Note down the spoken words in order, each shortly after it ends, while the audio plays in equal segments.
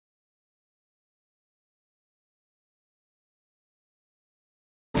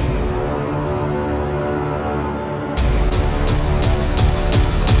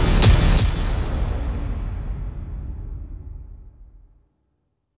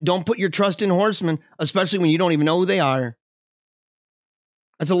Don't put your trust in horsemen, especially when you don't even know who they are.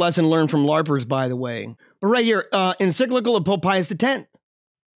 That's a lesson learned from LARPers, by the way. But right here, encyclical of Pope Pius X.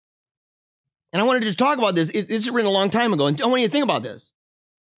 And I wanted to just talk about this. This is written a long time ago, and I want you to think about this.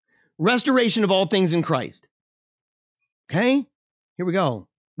 Restoration of all things in Christ. Okay? Here we go.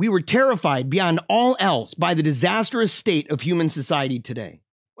 We were terrified beyond all else by the disastrous state of human society today.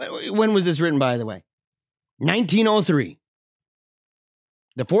 When was this written, by the way? 1903.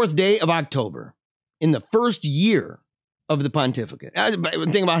 The 4th day of October, in the first year of the pontificate.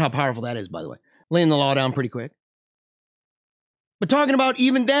 Think about how powerful that is, by the way. Laying the law down pretty quick. But talking about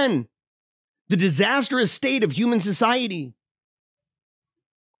even then, the disastrous state of human society.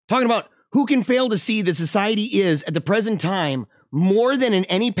 Talking about who can fail to see that society is, at the present time, more than in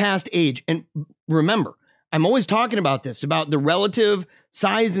any past age. And remember, I'm always talking about this, about the relative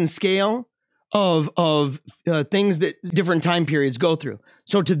size and scale of things that different time periods go through.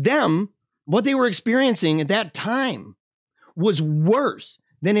 So to them, what they were experiencing at that time was worse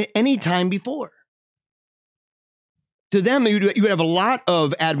than at any time before. To them, you would have a lot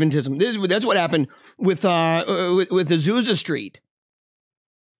of Adventism. That's what happened with Azusa Street.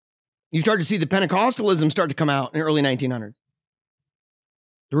 You start to see the Pentecostalism start to come out in the early 1900s.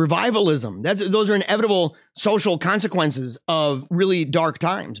 The revivalism. Those are inevitable social consequences of really dark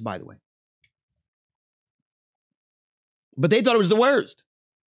times, by the way. But they thought it was the worst.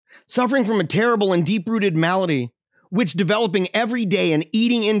 Suffering from a terrible and deep-rooted malady, which developing every day and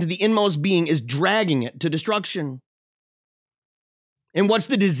eating into the inmost being is dragging it to destruction. And what's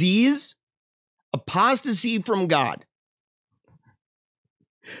the disease? Apostasy from God.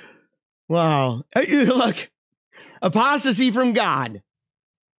 Wow. Look, apostasy from God,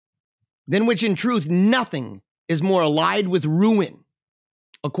 than which in truth nothing is more allied with ruin.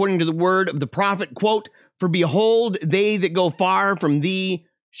 According to the word of the prophet, quote, for behold, they that go far from thee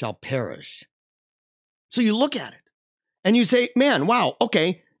shall perish. So you look at it and you say, man, wow,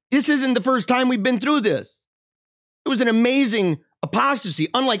 okay, this isn't the first time we've been through this. It was an amazing apostasy,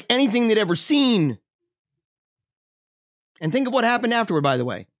 unlike anything they'd ever seen. And think of what happened afterward, by the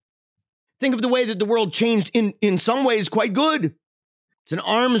way. Think of the way that the world changed in some ways quite good. It's an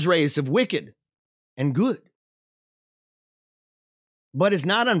arms race of wicked and good. But it's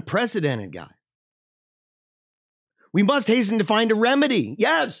not unprecedented, guys. We must hasten to find a remedy.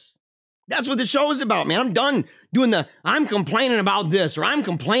 Yes, that's what the show is about, man. I'm done doing I'm complaining about this or I'm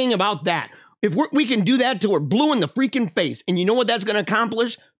complaining about that. If we can do that till we're blue in the freaking face, and you know what that's going to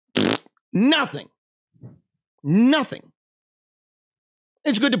accomplish? Nothing. Nothing.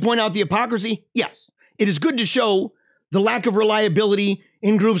 It's good to point out the hypocrisy. Yes. It is good to show the lack of reliability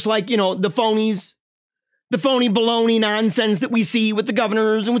in groups like, the phonies, the phony baloney nonsense that we see with the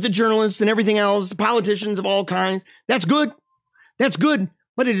governors and with the journalists and everything else, politicians of all kinds. That's good. That's good,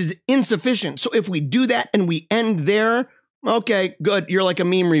 but it is insufficient. So if we do that and we end there, okay, good. You're like a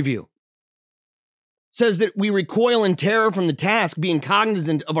meme review. Says that we recoil in terror from the task, being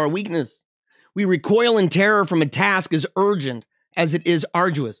cognizant of our weakness. We recoil in terror from a task as urgent as it is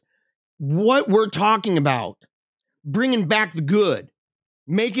arduous. What we're talking about, bringing back the good,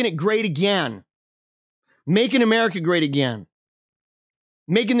 making it great again, making America great again,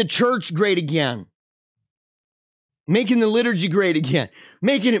 making the church great again, making the liturgy great again,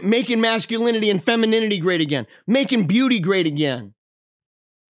 making masculinity and femininity great again, making beauty great again,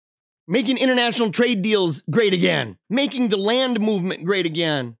 making international trade deals great again, making the land movement great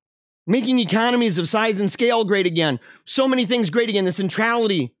again, making economies of size and scale great again. So many things great again. The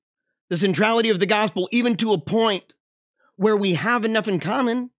centrality of the gospel, even to a point where we have enough in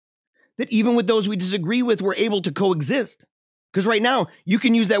common that even with those we disagree with, we're able to coexist. Because right now, you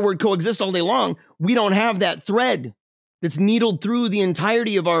can use that word coexist all day long. We don't have that thread that's needled through the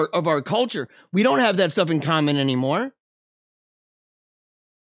entirety of our culture. We don't have that stuff in common anymore.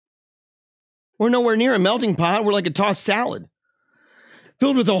 We're nowhere near a melting pot. We're like a tossed salad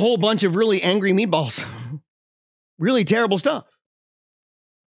filled with a whole bunch of really angry meatballs. Really terrible stuff.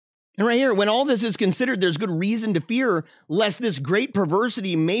 And right here, when all this is considered, there's good reason to fear lest this great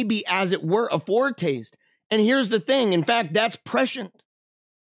perversity may be, as it were, a foretaste. And here's the thing. In fact, that's prescient.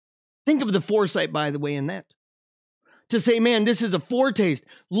 Think of the foresight, by the way, in that. To say, man, this is a foretaste.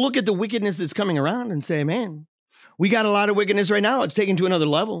 Look at the wickedness that's coming around and say, man, we got a lot of wickedness right now. It's taken to another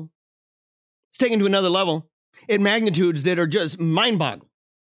level. It's taken to another level in magnitudes that are just mind-boggling.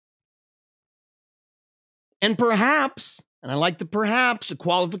 And perhaps, and I like the perhaps, a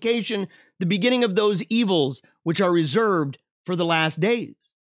qualification, the beginning of those evils which are reserved for the last days.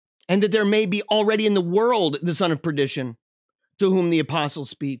 And that there may be already in the world the son of perdition, to whom the apostle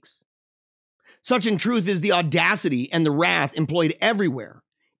speaks. Such in truth is the audacity and the wrath employed everywhere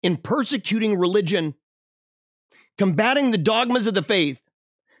in persecuting religion, combating the dogmas of the faith,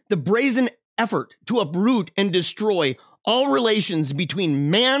 the brazen effort to uproot and destroy all relations between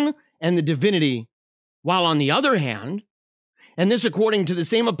man and the divinity, while on the other hand, and this according to the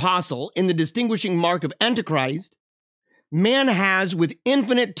same apostle in the distinguishing mark of Antichrist, man has with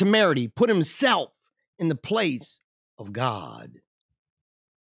infinite temerity put himself in the place of God.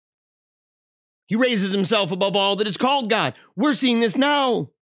 He raises himself above all that is called God. We're seeing this now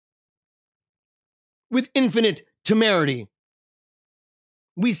with infinite temerity.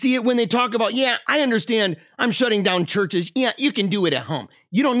 We see it when they talk about, yeah, I understand I'm shutting down churches. Yeah, you can do it at home.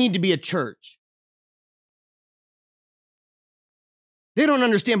 You don't need to be a church. They don't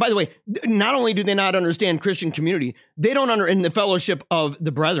understand, by the way, not only do they not understand Christian community, they don't in the fellowship of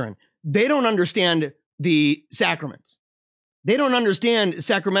the brethren, they don't understand the sacraments. They don't understand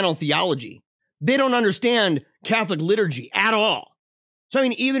sacramental theology. They don't understand Catholic liturgy at all. So I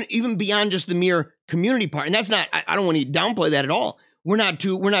mean, even beyond just the mere community part, and that's not, I don't want to downplay that at all. We're not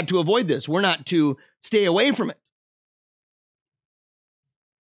to avoid this. We're not to stay away from it.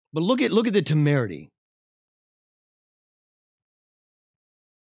 But look at the temerity.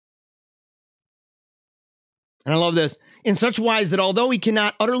 And I love this. In such wise that although he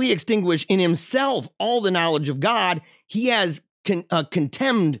cannot utterly extinguish in himself all the knowledge of God, he has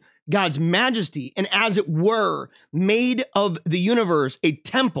contemned God's majesty and, as it were, made of the universe a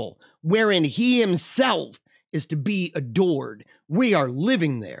temple wherein he himself is to be adored. We are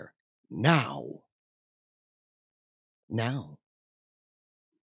living there now. Now.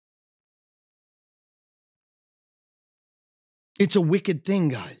 It's a wicked thing,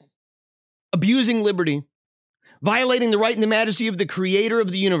 guys. Abusing liberty, violating the right and the majesty of the creator of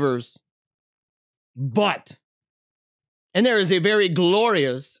the universe. But, and there is a very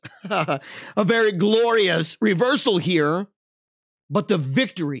glorious reversal here, but the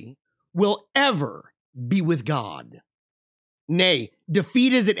victory will ever be with God. Nay,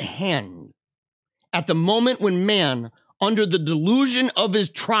 defeat is at hand at the moment when man, under the delusion of his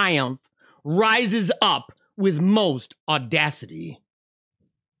triumph, rises up with most audacity.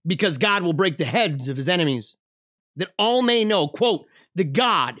 Because God will break the heads of his enemies, that all may know, quote, that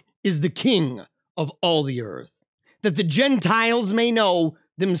God is the King of all the earth, that the Gentiles may know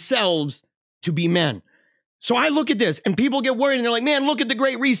themselves to be men. So I look at this and people get worried and they're like, man, look at the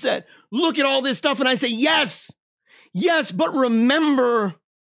Great Reset. Look at all this stuff. And I say, yes, but remember,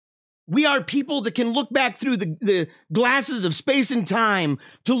 we are people that can look back through the glasses of space and time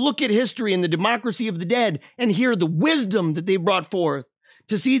to look at history and the democracy of the dead and hear the wisdom that they brought forth,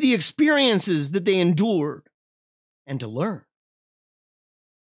 to see the experiences that they endured, and to learn.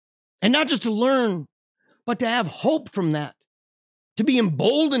 And not just to learn, but to have hope from that, to be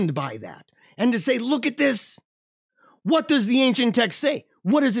emboldened by that, and to say, look at this. What does the ancient text say?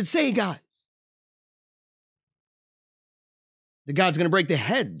 What does it say, guys? That God's going to break the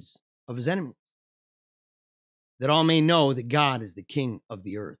heads of his enemies, that all may know that God is the King of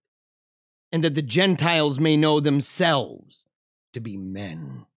the earth, and that the Gentiles may know themselves to be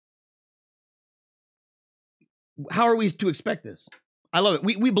men. How are we to expect this? I love it.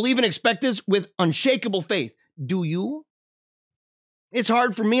 We believe and expect this with unshakable faith. Do you? It's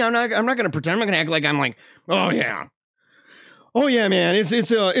hard for me. I'm not going to pretend. I'm not going to act like I'm like, oh yeah, man.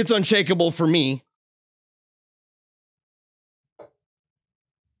 It's unshakable for me.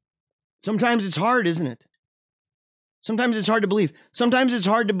 Sometimes it's hard, isn't it? Sometimes it's hard to believe. Sometimes it's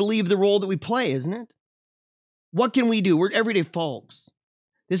hard to believe the role that we play, isn't it? What can we do? We're everyday folks.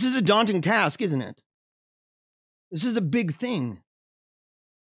 This is a daunting task, isn't it? This is a big thing.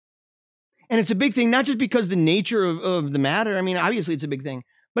 And it's a big thing, not just because the nature of the matter. I mean, obviously it's a big thing,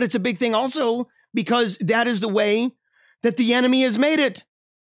 but it's a big thing also because that is the way that the enemy has made it.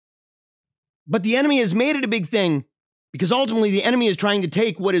 But the enemy has made it a big thing because ultimately the enemy is trying to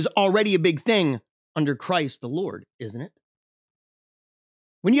take what is already a big thing under Christ the Lord, isn't it?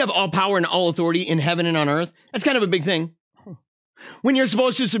 When you have all power and all authority in heaven and on earth, that's kind of a big thing. When you're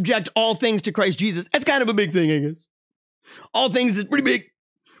supposed to subject all things to Christ Jesus, that's kind of a big thing, I guess. All things is pretty big.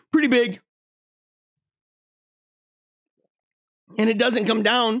 Pretty big. And it doesn't come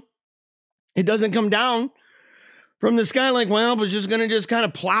down. It doesn't come down from the sky like, well, it's just going to just kind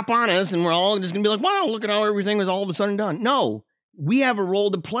of plop on us and we're all just going to be like, wow, look at how everything was all of a sudden done. No, we have a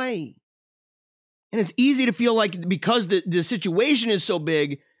role to play. And it's easy to feel like because the situation is so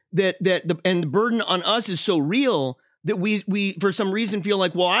big and the burden on us is so real that we for some reason feel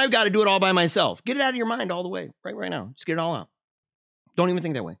like, well, I've got to do it all by myself. Get it out of your mind all the way, right now. Just get it all out. Don't even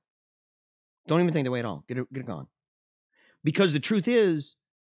think that way. Don't even think that way at all. Get it gone. Because the truth is,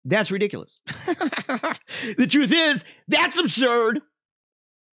 that's ridiculous. The truth is, that's absurd.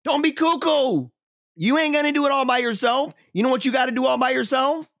 Don't be cuckoo. You ain't going to do it all by yourself. You know what you got to do all by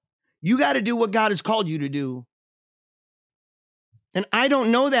yourself? You got to do what God has called you to do. And I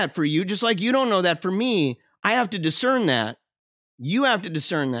don't know that for you, just like you don't know that for me. I have to discern that. You have to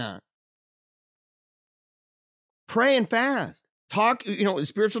discern that. Pray and fast. Talk,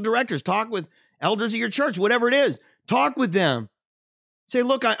 spiritual directors. Talk with elders of your church, whatever it is. Talk with them. Say,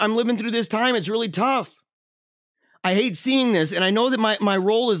 look, I'm living through this time. It's really tough. I hate seeing this, and I know that my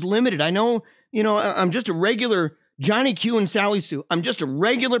role is limited. I know, I'm just a regular Johnny Q and Sally Sue. I'm just a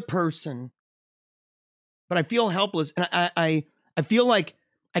regular person. But I feel helpless, and I feel like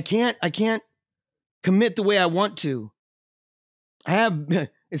I can't commit the way I want to.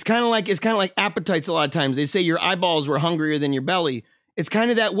 It's kind of like appetites a lot of times. They say your eyeballs were hungrier than your belly. It's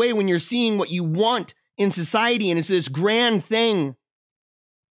kind of that way when you're seeing what you want in society, and it's this grand thing.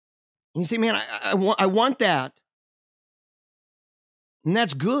 And you say, man, I want that. And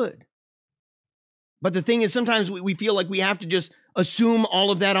that's good. But the thing is, sometimes we feel like we have to just assume all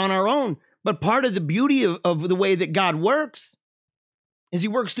of that on our own. But part of the beauty of the way that God works is he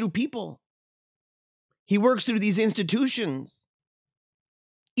works through people. He works through these institutions,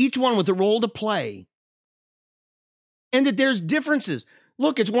 each one with a role to play. And that there's differences.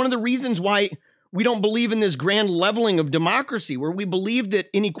 Look, it's one of the reasons why we don't believe in this grand leveling of democracy, where we believe that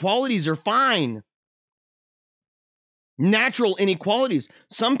inequalities are fine. Natural inequalities.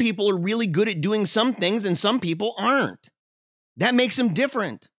 Some people are really good at doing some things and some people aren't. That makes them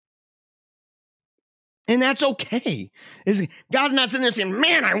different. And that's okay. God's not sitting there saying,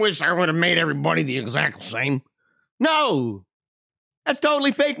 man, I wish I would have made everybody the exact same. No, that's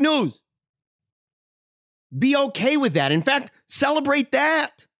totally fake news. Be okay with that. In fact, celebrate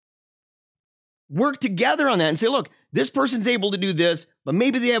that. Work together on that and say, look, this person's able to do this, but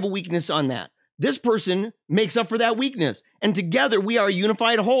maybe they have a weakness on that. This person makes up for that weakness. And together we are a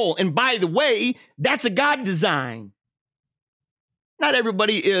unified whole. And by the way, that's a God design. Not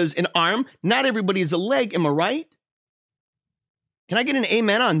everybody is an arm. Not everybody is a leg. Am I right? Can I get an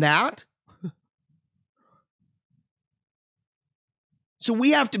amen on that? So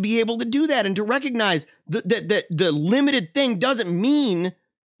we have to be able to do that and to recognize that the limited thing doesn't mean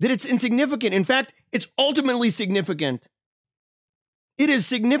that it's insignificant. In fact, it's ultimately significant. It is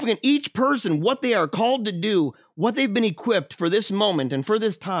significant. Each person, what they are called to do, what they've been equipped for this moment and for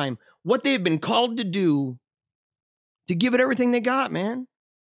this time, what they've been called to do, to give it everything they got, man.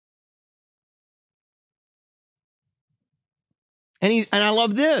 And I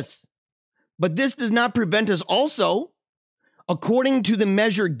love this. But this does not prevent us also, according to the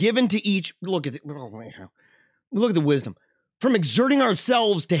measure given to each, look at the wisdom, from exerting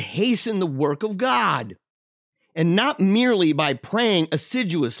ourselves to hasten the work of God, and not merely by praying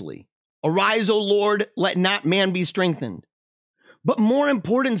assiduously, arise, O Lord, let not man be strengthened, but more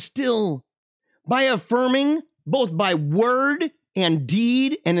important still, by affirming both by word and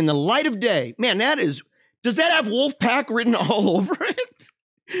deed and in the light of day. Man, does that have Wolfpack written all over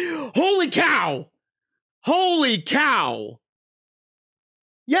it? Holy cow! Holy cow!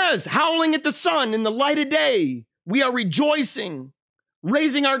 Yes, howling at the sun in the light of day. We are rejoicing,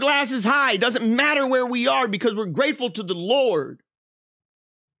 raising our glasses high. Doesn't matter where we are because we're grateful to the Lord.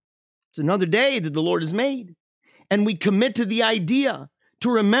 It's another day that the Lord has made. And we commit to the idea to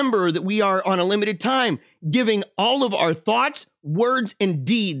remember that we are on a limited time, giving all of our thoughts, words, and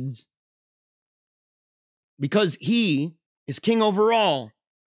deeds. Because he is king over all.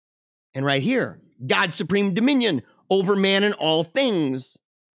 And right here, God's supreme dominion over man and all things.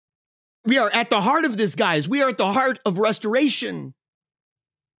 We are at the heart of this, guys. We are at the heart of restoration.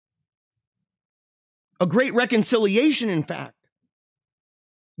 A great reconciliation, in fact.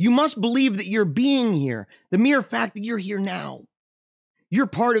 You must believe that you're being here. The mere fact that you're here now. You're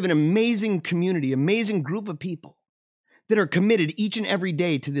part of an amazing community, amazing group of people that are committed each and every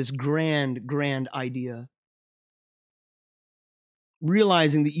day to this grand, grand idea.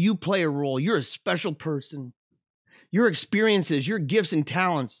 Realizing that you play a role. You're a special person. Your experiences, your gifts and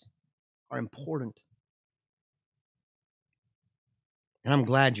talents are important. And I'm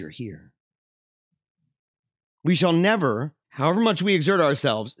glad you're here. We shall never, however much we exert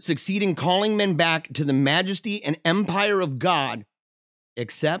ourselves, succeed in calling men back to the majesty and empire of God,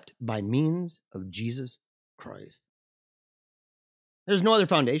 except by means of Jesus Christ. There's no other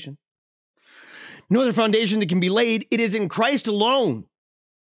foundation. No other foundation that can be laid. It is in Christ alone,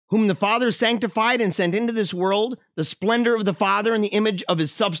 whom the Father sanctified and sent into this world, the splendor of the Father in the image of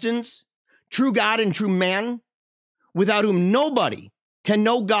his substance, true God and true man, without whom nobody can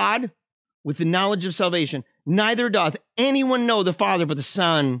know God with the knowledge of salvation. Neither doth anyone know the Father but the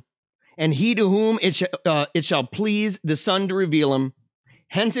Son, and he to whom it shall please the Son to reveal him.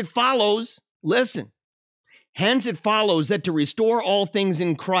 Hence it follows, listen, hence it follows that to restore all things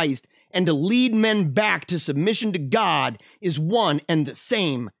in Christ and to lead men back to submission to God is one and the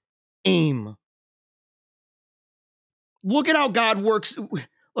same aim. Look at how God works.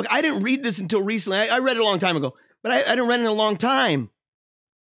 Look, I didn't read this until recently. I read it a long time ago, but I didn't read it in a long time.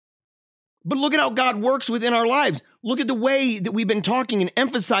 But look at how God works within our lives. Look at the way that we've been talking and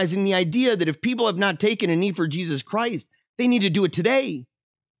emphasizing the idea that if people have not taken a knee for Jesus Christ, they need to do it today.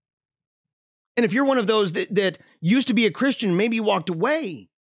 And if you're one of those that used to be a Christian, maybe you walked away,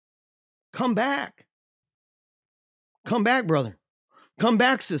 come back. Come back, brother. Come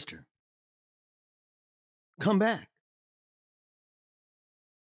back, sister. Come back.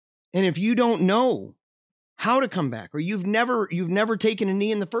 And if you don't know how to come back, or you've never taken a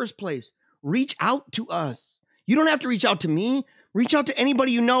knee in the first place, reach out to us. You don't have to reach out to me. Reach out to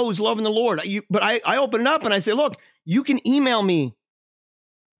anybody you know who's loving the Lord. But I open it up and I say, look, you can email me,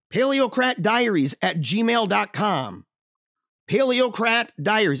 PaleocratDiaries@gmail.com.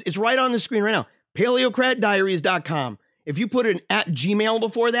 PaleocratDiaries. It's right on the screen right now. PaleocratDiaries.com. If you put an @Gmail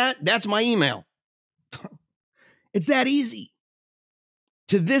before that, that's my email. It's that easy.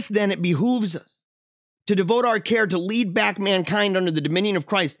 To this, then, it behooves us to devote our care to lead back mankind under the dominion of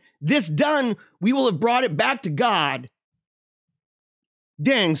Christ. This done, we will have brought it back to God.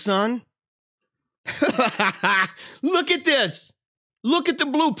 Dang, son. Look at this. Look at the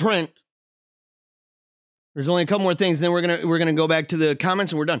blueprint. There's only a couple more things, and then we're gonna go back to the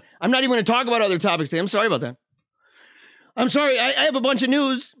comments and we're done. I'm not even going to talk about other topics today. I'm sorry about that. I'm sorry. I have a bunch of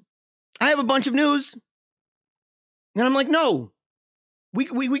news. And I'm like, no. We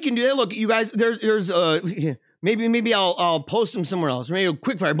can do that. Look, you guys, there's maybe I'll post them somewhere else. Maybe a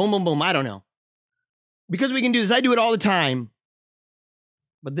quick fire, boom, boom, boom. I don't know. Because we can do this. I do it all the time.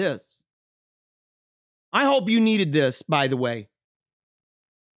 But this, I hope you needed this, by the way.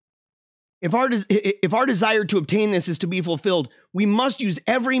 If our desire to obtain this is to be fulfilled, we must use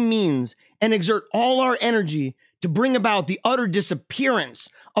every means and exert all our energy to bring about the utter disappearance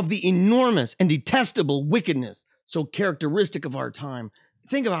of the enormous and detestable wickedness so characteristic of our time.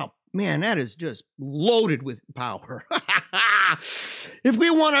 Think about, man, that is just loaded with power. If we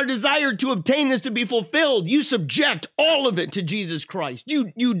want our desire to obtain this to be fulfilled, you subject all of it to Jesus Christ.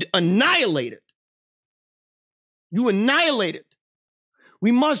 You annihilate it. You annihilate it.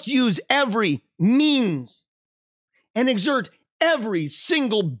 We must use every means and exert every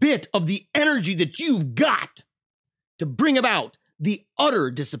single bit of the energy that you've got to bring about the utter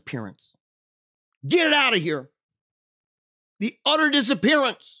disappearance. Get it out of here. The utter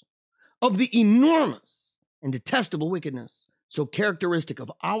disappearance of the enormous and detestable wickedness so characteristic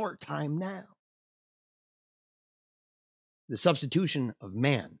of our time now. The substitution of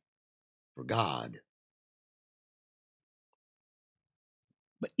man for God.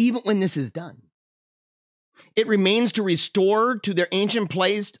 But even when this is done, it remains to restore to their ancient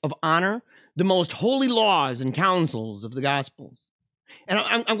place of honor the most holy laws and counsels of the Gospels. And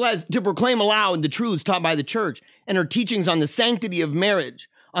I'm glad to proclaim aloud the truths taught by the church and her teachings on the sanctity of marriage,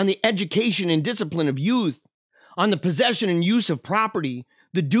 on the education and discipline of youth, on the possession and use of property,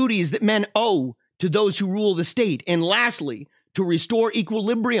 the duties that men owe to those who rule the state, and lastly, to restore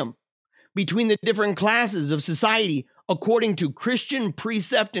equilibrium between the different classes of society according to Christian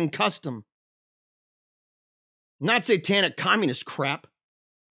precept and custom. Not satanic communist crap.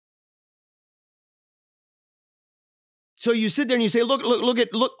 So you sit there and you say, look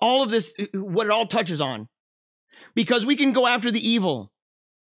all of this, what it all touches on. Because we can go after the evil.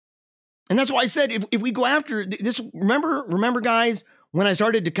 And that's why I said, if we go after this, remember guys, when I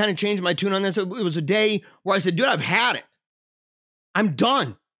started to kind of change my tune on this, it was a day where I said, dude, I've had it. I'm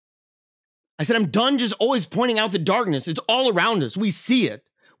done. I said, I'm done just always pointing out the darkness. It's all around us. We see it.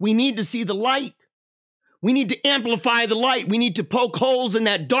 We need to see the light. We need to amplify the light. We need to poke holes in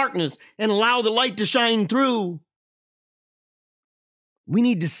that darkness and allow the light to shine through. We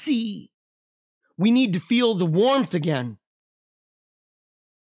need to see. We need to feel the warmth again.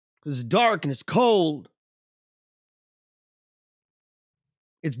 Because it's dark and it's cold.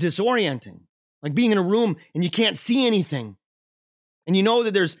 It's disorienting. Like being in a room and you can't see anything. And you know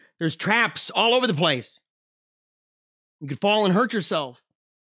that there's traps all over the place. You could fall and hurt yourself.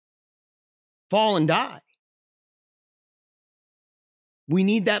 Fall and die. We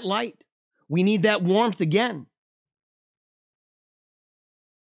need that light. We need that warmth again.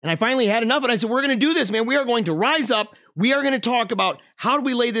 And I finally had enough, and I said, we're going to do this, man. We are going to rise up. We are going to talk about how do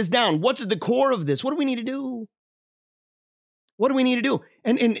we lay this down? What's at the core of this? What do we need to do? What do we need to do?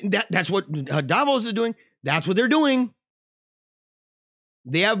 And that's what Davos is doing. That's what they're doing.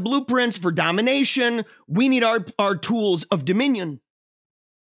 They have blueprints for domination. We need our tools of dominion.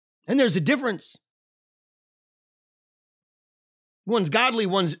 And there's a difference. One's godly,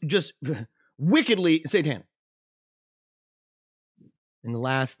 one's just wickedly satanic. And the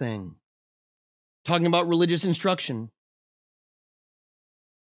last thing, talking about religious instruction.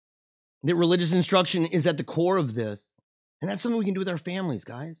 That religious instruction is at the core of this. And that's something we can do with our families,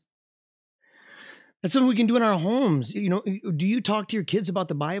 guys. That's something we can do in our homes. You know, do you talk to your kids about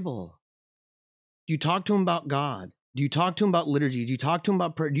the Bible? Do you talk to them about God? Do you talk to them about liturgy? Do you talk to them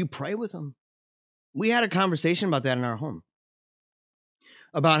about prayer? Do you pray with them? We had a conversation about that in our home.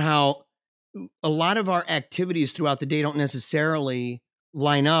 About how a lot of our activities throughout the day don't necessarily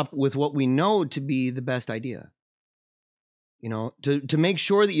line up with what we know to be the best idea. You know, to make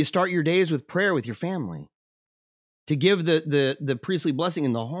sure that you start your days with prayer with your family. To give the priestly blessing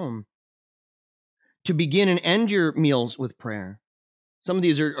in the home. To begin and end your meals with prayer. Some of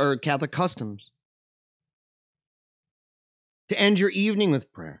these are Catholic customs. To end your evening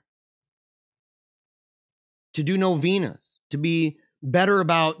with prayer. To do novenas. To be better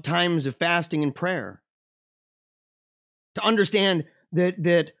about times of fasting and prayer. To understand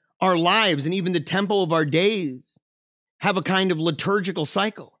that our lives and even the tempo of our days have a kind of liturgical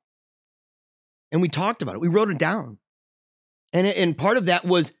cycle. And we talked about it. We wrote it down. And part of that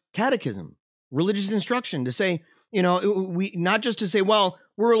was catechism, religious instruction, to say, you know, we not just to say, well,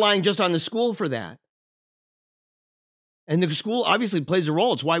 we're relying just on the school for that. And the school obviously plays a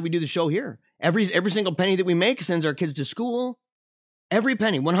role. It's why we do the show here. Every single penny that we make sends our kids to school. Every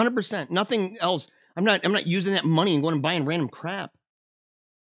penny, 100%. Nothing else. I'm not using that money and going and buying random crap.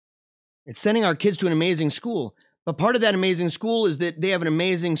 It's sending our kids to an amazing school. But part of that amazing school is that they have an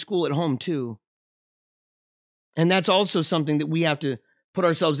amazing school at home too. And that's also something that we have to put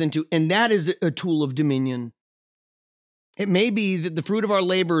ourselves into. And that is a tool of dominion. It may be that the fruit of our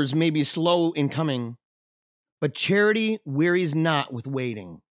labors may be slow in coming, but charity wearies not with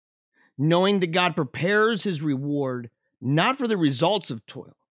waiting, knowing that God prepares his reward, not for the results of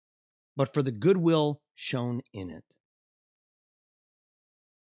toil, but for the goodwill shown in it.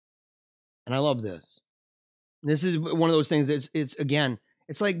 And I love this. This is one of those things that's,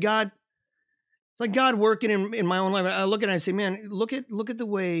 it's like God working in my own life. I look at it and I say, man, look at the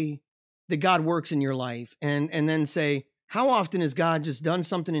way that God works in your life. And then say, how often has God just done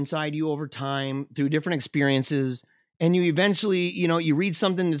something inside you over time through different experiences? And you eventually, you know, you read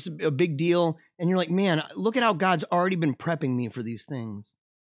something that's a big deal and you're like, man, look at how God's already been prepping me for these things.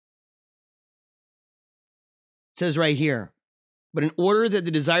 It says right here, but in order that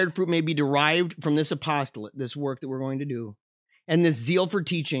the desired fruit may be derived from this apostolate, this work that we're going to do, and this zeal for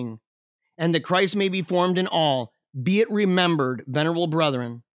teaching, and that Christ may be formed in all, be it remembered, venerable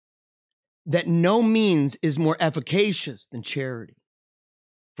brethren, that no means is more efficacious than charity.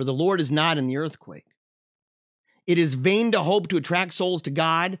 For the Lord is not in the earthquake. It is vain to hope to attract souls to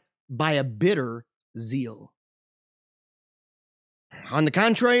God by a bitter zeal. On the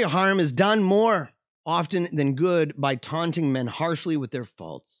contrary, harm is done more often than good by taunting men harshly with their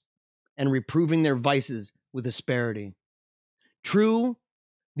faults and reproving their vices with asperity. True,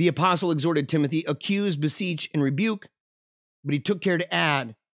 the apostle exhorted Timothy, accuse, beseech, and rebuke, but he took care to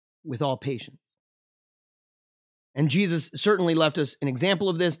add, with all patience. And Jesus certainly left us an example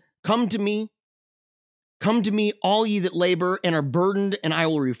of this. Come to me, all ye that labor and are burdened, and I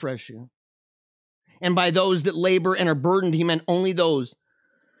will refresh you. And by those that labor and are burdened, he meant only those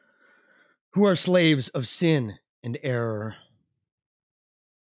who are slaves of sin and error.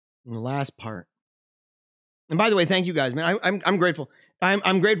 And the last part. And by the way, thank you guys, man. I'm grateful.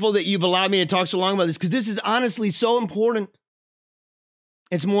 I'm grateful that you've allowed me to talk so long about this, because this is honestly so important.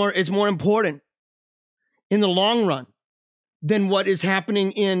 It's more important in the long run than what is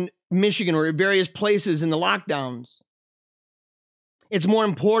happening in Michigan or various places in the lockdowns. It's more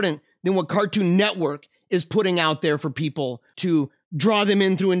important than what Cartoon Network is putting out there for people to draw them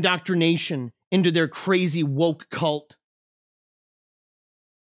in through indoctrination into their crazy woke cult.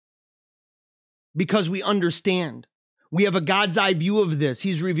 Because we understand. We have a God's eye view of this.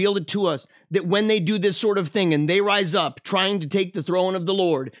 He's revealed it to us that when they do this sort of thing and they rise up trying to take the throne of the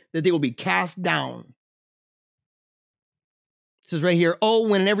Lord, that they will be cast down. It says right here, oh,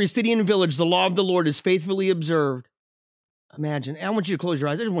 when in every city and village the law of the Lord is faithfully observed. Imagine, I want you to close your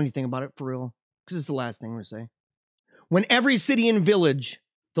eyes. I just want you to think about it for real, because it's the last thing I'm going to say. When every city and village,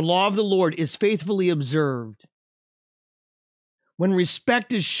 the law of the Lord is faithfully observed. When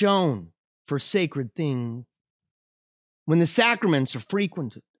respect is shown for sacred things. When the sacraments are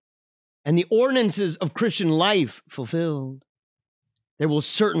frequented and the ordinances of Christian life fulfilled, there will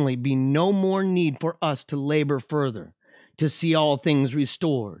certainly be no more need for us to labor further to see all things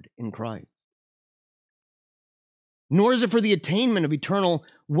restored in Christ. nor is it for the attainment of eternal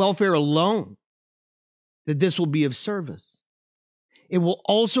welfare alone that this will be of service. It will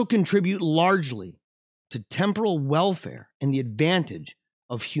also contribute largely to temporal welfare and the advantage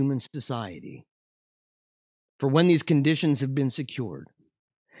of human society. For when these conditions have been secured,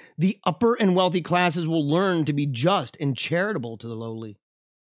 the upper and wealthy classes will learn to be just and charitable to the lowly.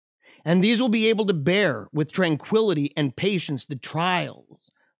 And these will be able to bear with tranquility and patience the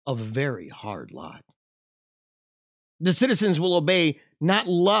trials of a very hard lot. The citizens will obey not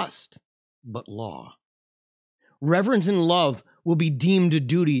lust, but law. Reverence and love will be deemed a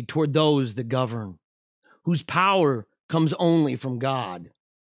duty toward those that govern, whose power comes only from God.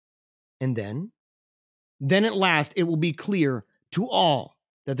 And then at last it will be clear to all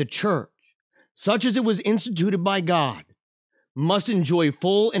that the church, such as it was instituted by God, must enjoy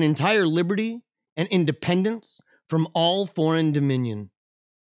full and entire liberty and independence from all foreign dominion.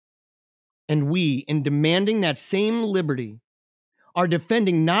 And we, in demanding that same liberty, are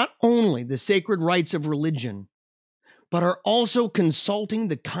defending not only the sacred rights of religion, but are also consulting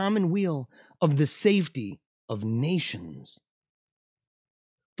the common weal of the safety of nations.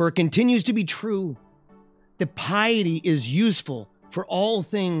 For it continues to be true that piety is useful for all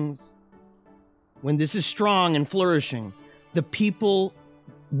things. When this is strong and flourishing, the people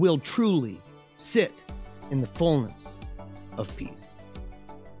will truly sit in the fullness of peace.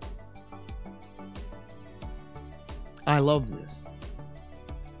 I love this.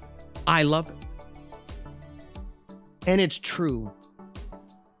 I love it. And it's true.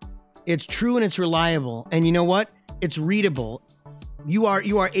 It's true and it's reliable. And you know what? It's readable. You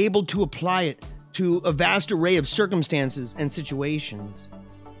are able to apply it to a vast array of circumstances and situations.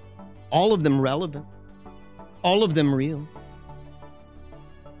 All of them relevant. All of them real.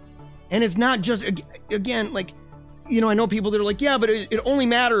 And it's not just, again, like, I know people that are like, yeah, but it only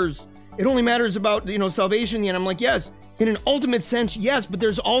matters. It only matters about, salvation. And I'm like, yes, in an ultimate sense, yes, but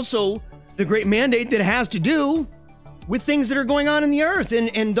there's also the great mandate that has to do with things that are going on in the earth.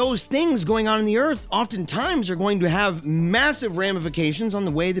 And those things going on in the earth oftentimes are going to have massive ramifications on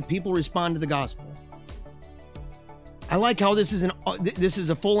the way that people respond to the gospel. I like how this is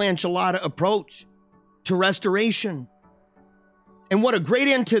a full enchilada approach to restoration. And what a great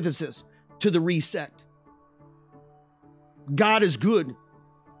antithesis to the reset. God is good.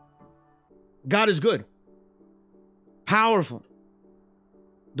 God is good. Powerful.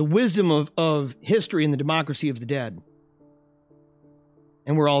 The wisdom of history and the democracy of the dead.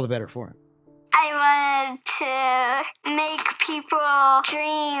 And we're all the better for it. I wanted to make people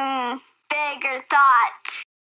dream bigger thoughts.